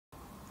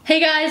Hey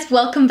guys,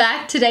 welcome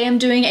back. Today I'm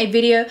doing a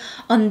video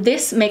on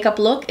this makeup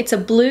look. It's a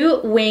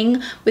blue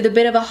wing with a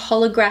bit of a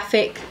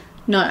holographic,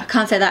 no, I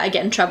can't say that, I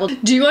get in trouble,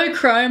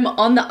 duochrome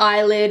on the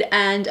eyelid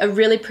and a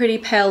really pretty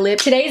pale lip.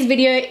 Today's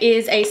video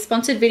is a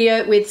sponsored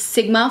video with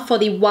Sigma for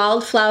the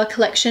Wildflower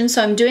collection.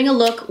 So I'm doing a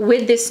look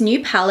with this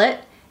new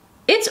palette.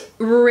 It's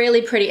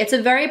really pretty. It's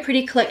a very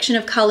pretty collection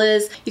of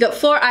colors. You got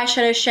 4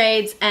 eyeshadow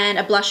shades and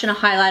a blush and a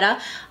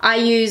highlighter. I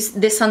use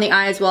this on the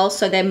eye as well,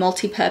 so they're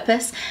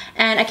multi-purpose.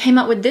 And I came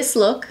up with this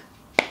look.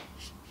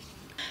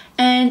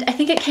 And I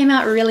think it came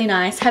out really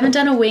nice. Haven't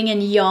done a wing in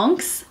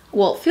yonks.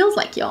 Well, it feels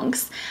like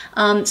yonks.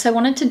 So I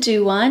wanted to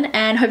do one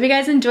and hope you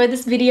guys enjoyed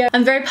this video.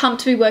 I'm very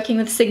pumped to be working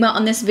with Sigma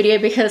on this video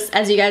because,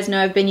 as you guys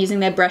know, I've been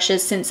using their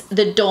brushes since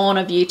the dawn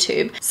of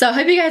YouTube. So I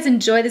hope you guys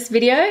enjoy this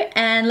video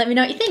and let me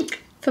know what you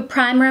think. For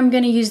primer, I'm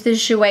going to use the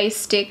Jouer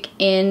stick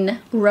in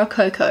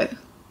Rococo.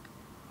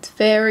 It's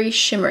very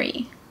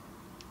shimmery.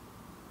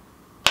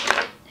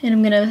 And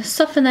I'm going to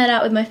soften that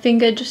out with my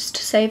finger just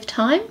to save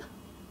time.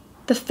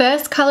 The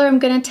first color I'm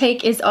going to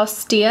take is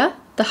Austere,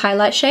 the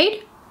highlight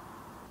shade.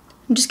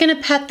 I'm just going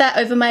to pat that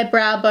over my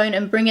brow bone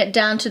and bring it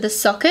down to the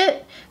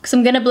socket because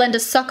I'm going to blend a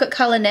socket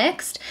color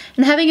next.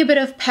 And having a bit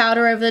of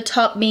powder over the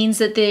top means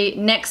that the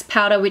next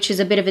powder, which is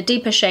a bit of a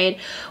deeper shade,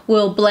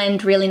 will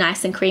blend really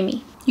nice and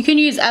creamy. You can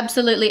use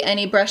absolutely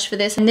any brush for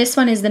this, and this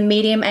one is the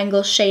medium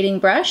angle shading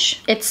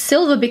brush. It's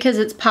silver because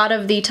it's part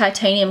of the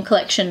titanium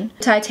collection.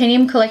 The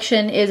titanium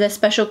collection is a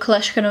special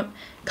collection of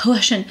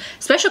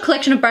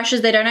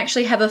brushes. They don't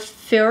actually have a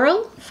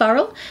ferrule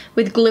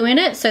with glue in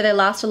it, so they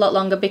last a lot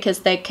longer because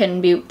they're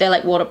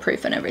like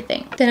waterproof and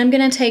everything. Then I'm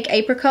gonna take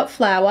apricot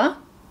flower.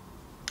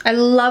 I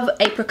love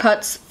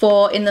apricots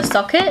for in the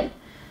socket.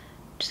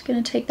 Just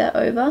gonna take that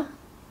over.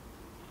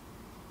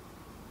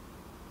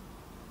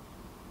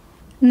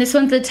 And this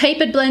one's the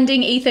Tapered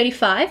Blending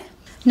E35.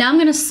 Now I'm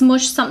gonna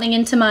smush something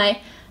into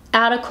my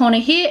outer corner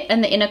here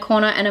and the inner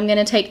corner, and I'm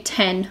gonna take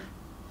 10,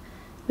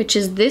 which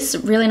is this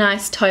really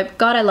nice taupe.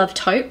 God, I love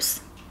taupes.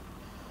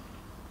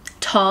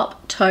 Taupe.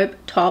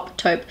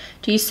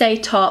 Do you say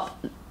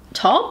top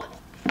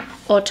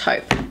or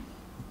taupe?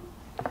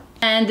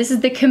 And this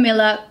is the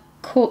Camilla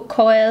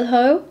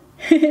Coelho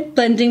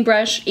blending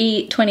brush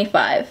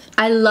E25.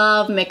 I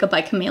love makeup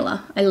by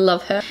Camilla. I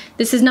love her.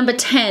 This is number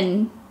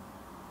 10.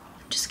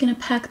 Just gonna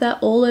pack that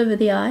all over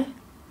the eye.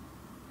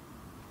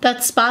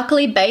 That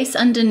sparkly base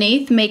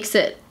underneath makes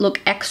it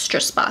look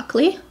extra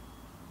sparkly.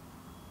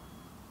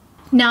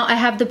 Now I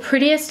have the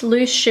prettiest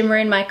loose shimmer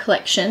in my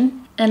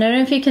collection, and I don't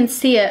know if you can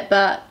see it,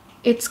 but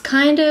it's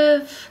kind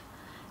of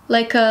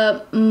like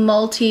a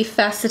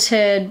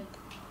multifaceted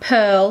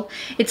pearl.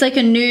 It's like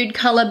a nude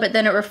color, but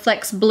then it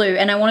reflects blue,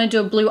 and I want to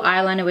do a blue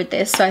eyeliner with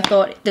this, so I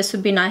thought this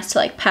would be nice to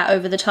like pat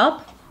over the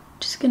top.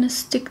 Just gonna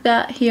stick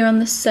that here on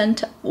the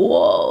center.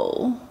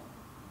 Whoa.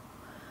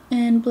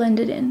 And blend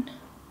it in.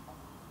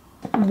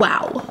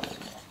 Wow.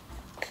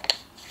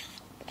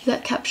 Is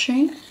that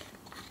capturing?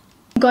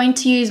 I'm going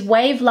to use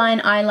Waveline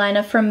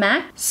eyeliner from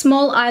MAC.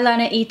 Small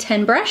eyeliner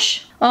E10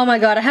 brush. Oh my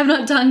god, I have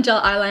not done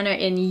gel eyeliner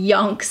in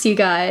yonks, you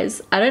guys.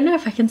 I don't know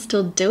if I can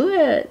still do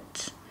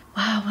it.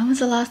 Wow, when was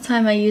the last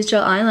time I used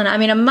gel eyeliner? I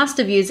mean, I must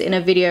have used it in a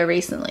video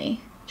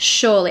recently.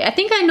 Surely. I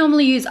think I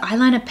normally use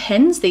eyeliner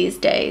pens these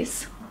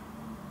days.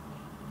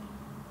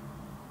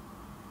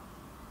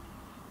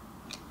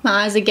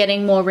 My eyes are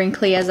getting more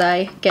wrinkly as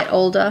I get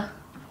older.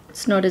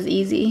 It's not as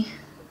easy.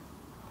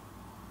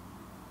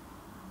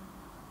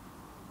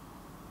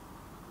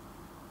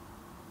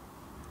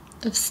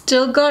 I've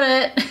still got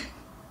it.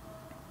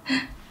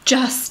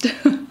 Just.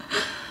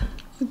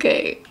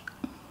 Okay.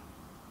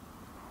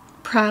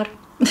 Proud.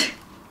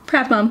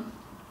 Proud mum.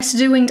 I used to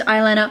do winged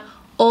eyeliner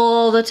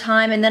all the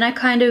time, and then I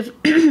kind of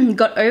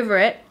got over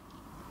it.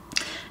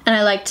 And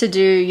I like to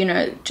do, you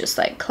know, just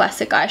like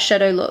classic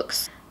eyeshadow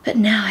looks. But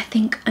now I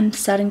think I'm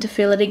starting to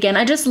feel it again.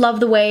 I just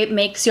love the way it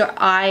makes your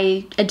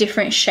eye a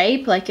different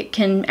shape. Like it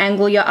can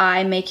angle your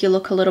eye, make you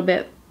look a little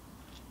bit,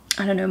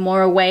 I don't know,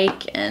 more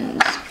awake. And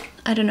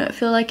I don't know, I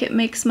feel like it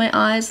makes my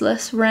eyes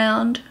less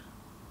round.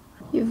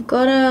 You've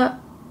gotta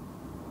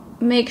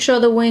make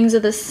sure the wings are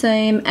the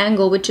same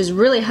angle, which is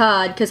really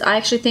hard because I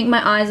actually think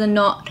my eyes are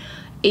not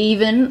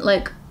even,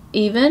 like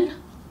even.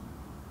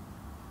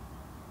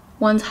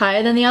 One's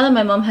higher than the other.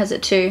 My mom has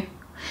it too.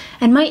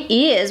 And my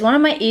ears, one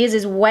of my ears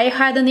is way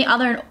higher than the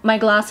other, and my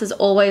glasses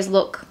always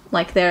look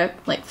like they're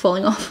like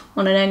falling off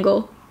on an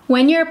angle.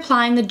 When you're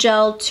applying the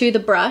gel to the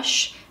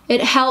brush,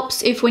 it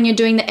helps if when you're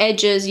doing the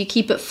edges you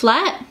keep it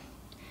flat,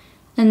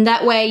 and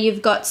that way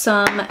you've got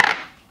some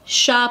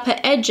sharper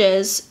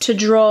edges to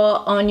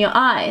draw on your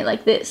eye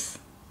like this.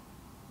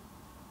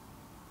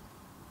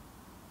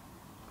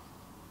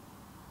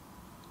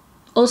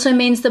 Also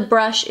means the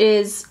brush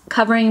is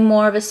covering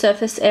more of a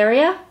surface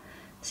area,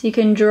 so you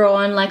can draw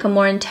on like a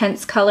more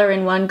intense color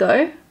in one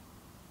go.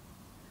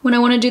 When I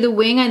want to do the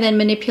wing, I then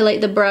manipulate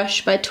the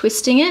brush by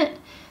twisting it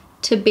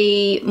to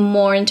be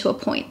more into a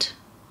point.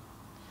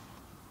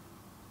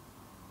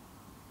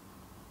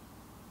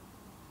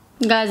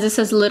 Guys, this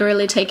has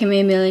literally taken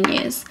me a million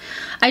years.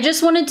 I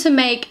just wanted to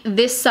make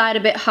this side a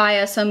bit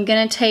higher, so I'm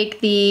gonna take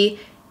the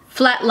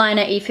flat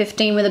liner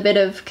E15 with a bit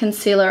of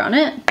concealer on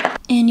it.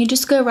 And you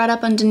just go right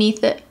up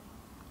underneath it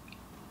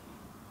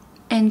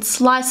and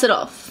slice it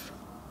off.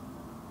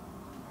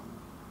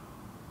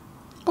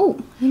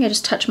 Oh, I think I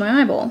just touched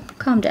my eyeball.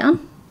 Calm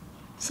down.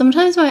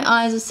 Sometimes my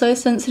eyes are so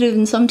sensitive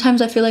and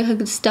sometimes I feel like I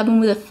could stab them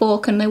with a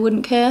fork and they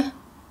wouldn't care.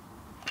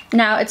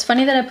 Now, it's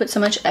funny that I put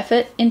so much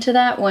effort into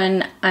that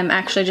when I'm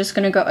actually just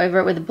gonna go over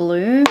it with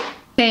blue.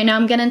 Okay, now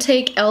I'm gonna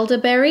take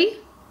Elderberry.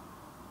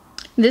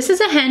 This is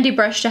a handy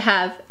brush to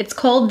have. It's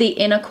called the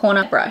inner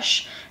corner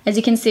brush. As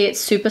you can see, it's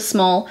super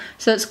small,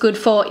 so it's good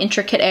for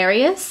intricate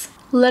areas.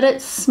 Let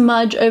it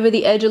smudge over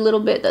the edge a little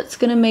bit. That's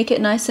gonna make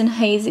it nice and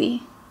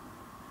hazy.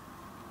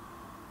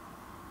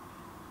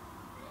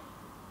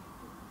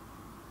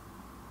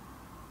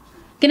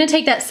 Gonna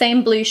take that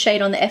same blue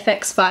shade on the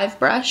FX5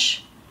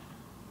 brush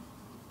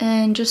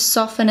and just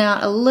soften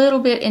out a little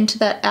bit into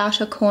that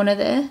outer corner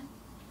there.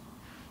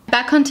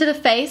 Back onto the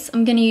face,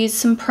 I'm gonna use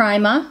some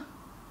primer.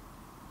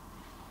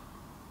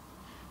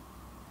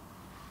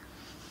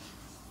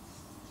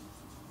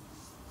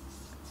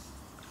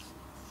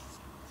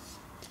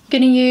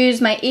 Gonna use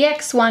my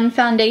EX1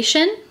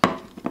 foundation.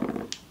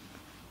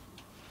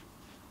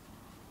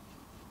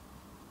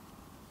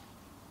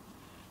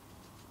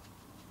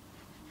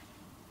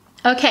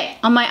 Okay,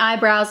 on my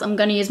eyebrows, I'm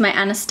gonna use my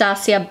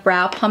Anastasia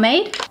brow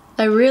pomade.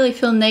 I really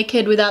feel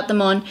naked without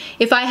them on.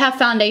 If I have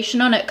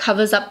foundation on, it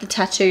covers up the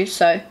tattoo,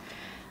 so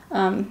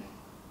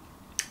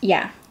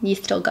yeah, you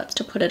still got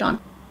to put it on.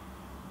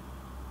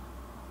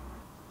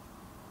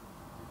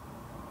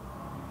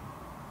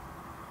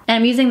 And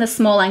I'm using the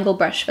small angle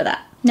brush for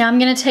that. Now I'm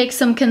gonna take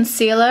some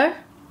concealer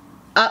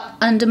up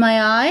under my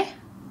eye,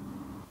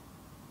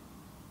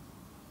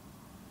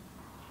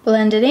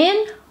 blend it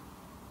in,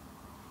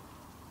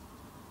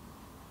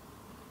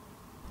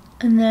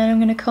 and then I'm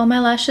gonna curl my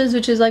lashes,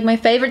 which is like my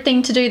favorite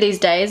thing to do these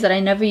days that I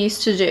never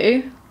used to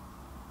do.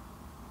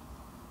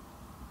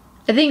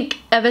 I think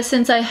ever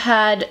since I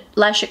had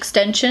lash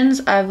extensions,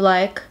 I've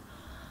like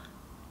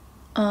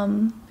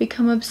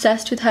become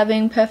obsessed with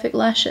having perfect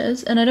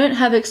lashes, and I don't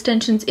have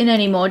extensions in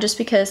anymore just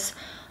because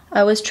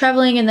I was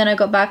traveling and then I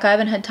got back. I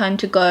haven't had time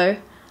to go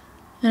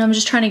and I'm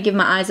just trying to give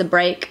my eyes a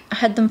break. I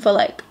had them for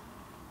like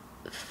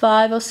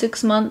 5 or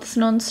 6 months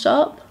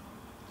non-stop.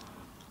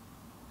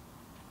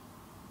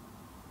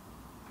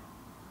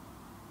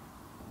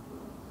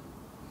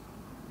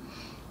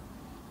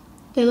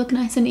 They look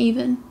nice and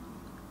even.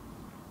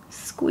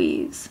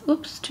 Squeeze.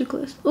 Oops, too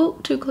close. Oh,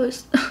 too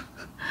close.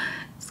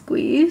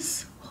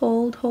 Squeeze.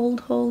 Hold,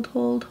 hold, hold,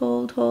 hold,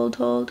 hold, hold,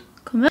 hold.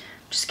 Come on.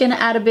 Just gonna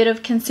add a bit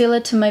of concealer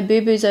to my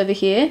boo-boos over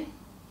here.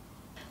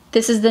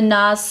 This is the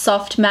NARS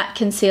Soft Matte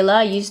Concealer.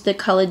 I used the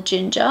color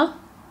Ginger.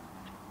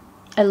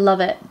 I love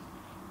it.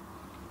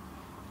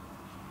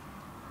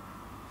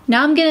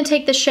 Now I'm gonna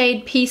take the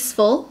shade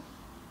Peaceful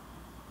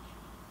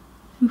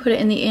and put it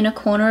in the inner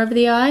corner of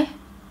the eye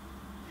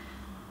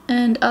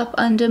and up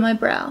under my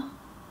brow.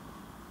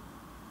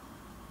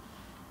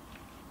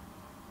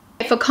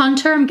 For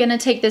contour, I'm gonna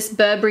take this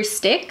Burberry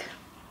stick.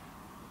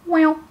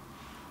 Wow.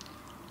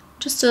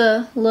 Just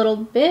a little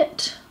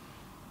bit.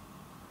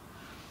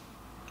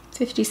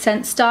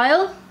 50-cent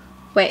style.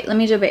 Wait, let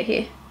me do a bit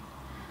here.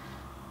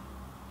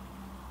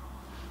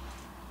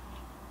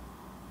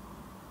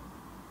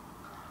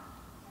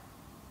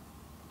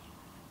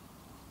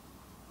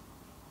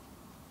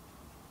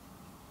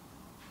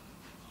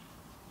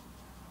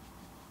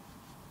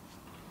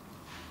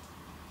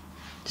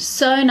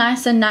 So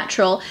nice and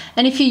natural,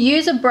 and if you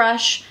use a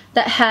brush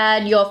that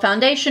had your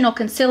foundation or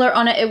concealer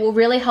on it, it will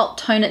really help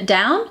tone it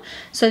down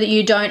so that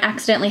you don't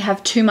accidentally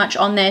have too much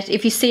on there.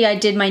 If you see, I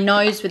did my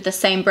nose with the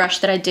same brush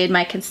that I did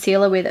my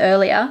concealer with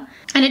earlier,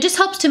 and it just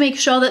helps to make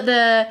sure that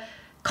the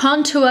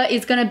contour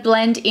is going to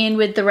blend in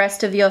with the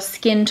rest of your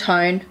skin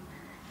tone.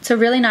 It's a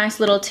really nice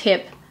little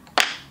tip,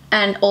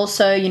 and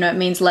also, you know, it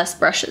means less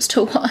brushes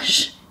to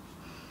wash.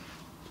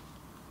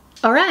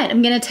 Alright,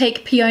 I'm going to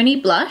take Peony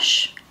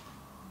Blush.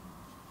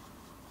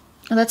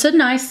 That's a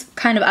nice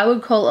kind of, I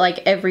would call it like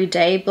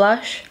everyday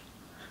blush.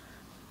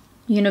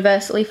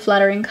 Universally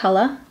flattering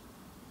color.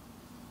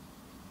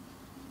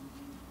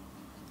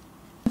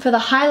 For the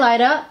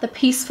highlighter, the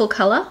Peaceful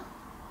color,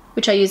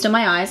 which I used on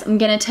my eyes, I'm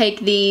gonna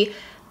take the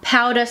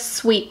Powder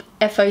Sweep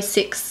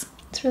F06.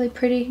 It's really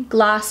pretty,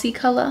 glassy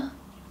color.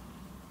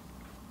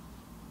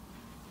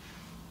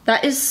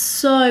 That is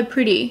so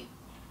pretty.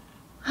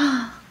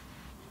 Wow,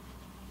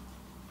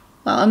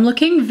 I'm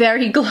looking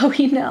very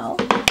glowy now.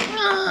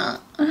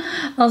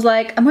 I was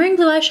like, I'm wearing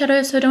blue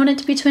eyeshadow, so I don't want it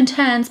to be too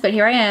intense, but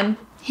here I am.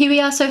 Here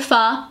we are so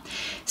far.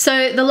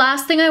 So the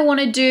last thing I want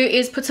to do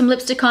is put some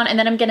lipstick on, and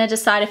then I'm going to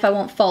decide if I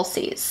want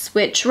falsies,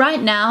 which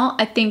right now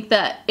I think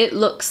that it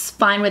looks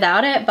fine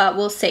without it, but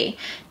we'll see.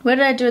 What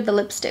did I do with the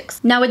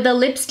lipsticks? Now with the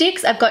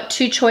lipsticks, I've got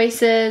two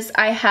choices.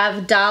 I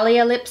have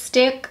Dahlia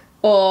lipstick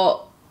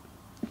or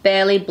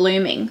Barely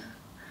Blooming.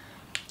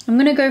 I'm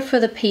going to go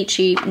for the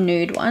peachy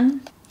nude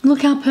one.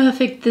 Look how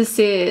perfect this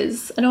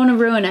is. I don't want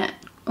to ruin it.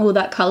 Oh,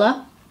 that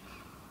color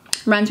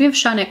reminds me of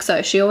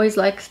Shanexo. She always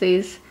likes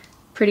these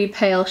pretty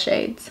pale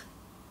shades.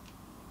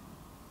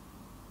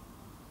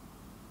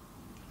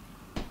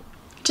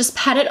 Just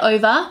pat it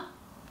over.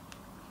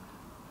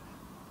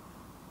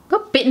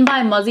 Got bitten by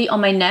a mozzie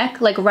on my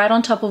neck, like right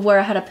on top of where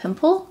I had a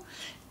pimple.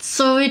 It's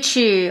so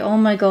itchy, oh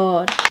my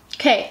god.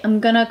 Okay, I'm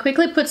gonna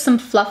quickly put some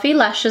fluffy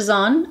lashes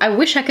on. I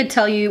wish I could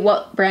tell you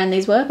what brand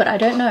these were, but I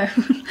don't know.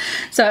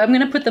 So I'm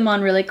gonna put them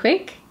on really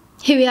quick.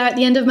 Here we are at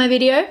the end of my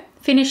video.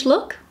 Finished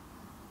look.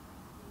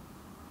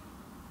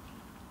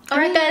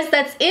 Alright guys,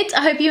 that's it.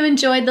 I hope you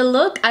enjoyed the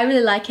look. I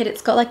really like it.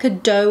 It's got like a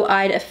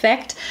doe-eyed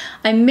effect.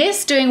 I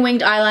miss doing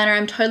winged eyeliner.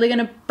 I'm totally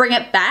gonna bring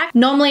it back.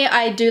 Normally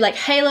I do like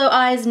halo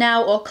eyes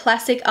now, or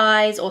classic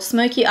eyes, or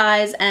smoky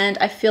eyes, and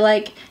I feel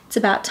like it's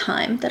about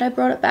time that I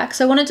brought it back.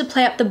 So I wanted to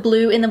play up the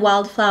blue in the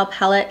Wildflower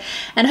palette,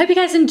 and I hope you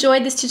guys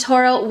enjoyed this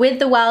tutorial with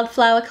the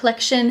Wildflower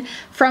collection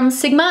from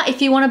Sigma.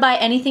 If you want to buy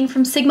anything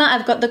from Sigma,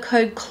 I've got the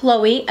code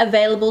Chloe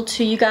available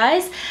to you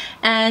guys,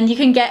 and you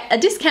can get a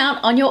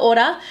discount on your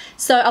order.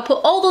 So I'll put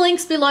all the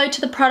links below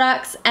to the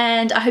products,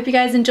 and I hope you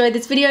guys enjoyed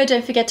this video.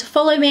 Don't forget to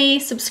follow me,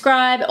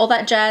 subscribe, all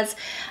that jazz.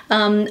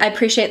 I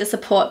appreciate the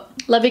support.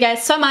 Love you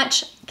guys so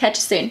much. Catch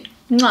you soon.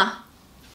 Mwah.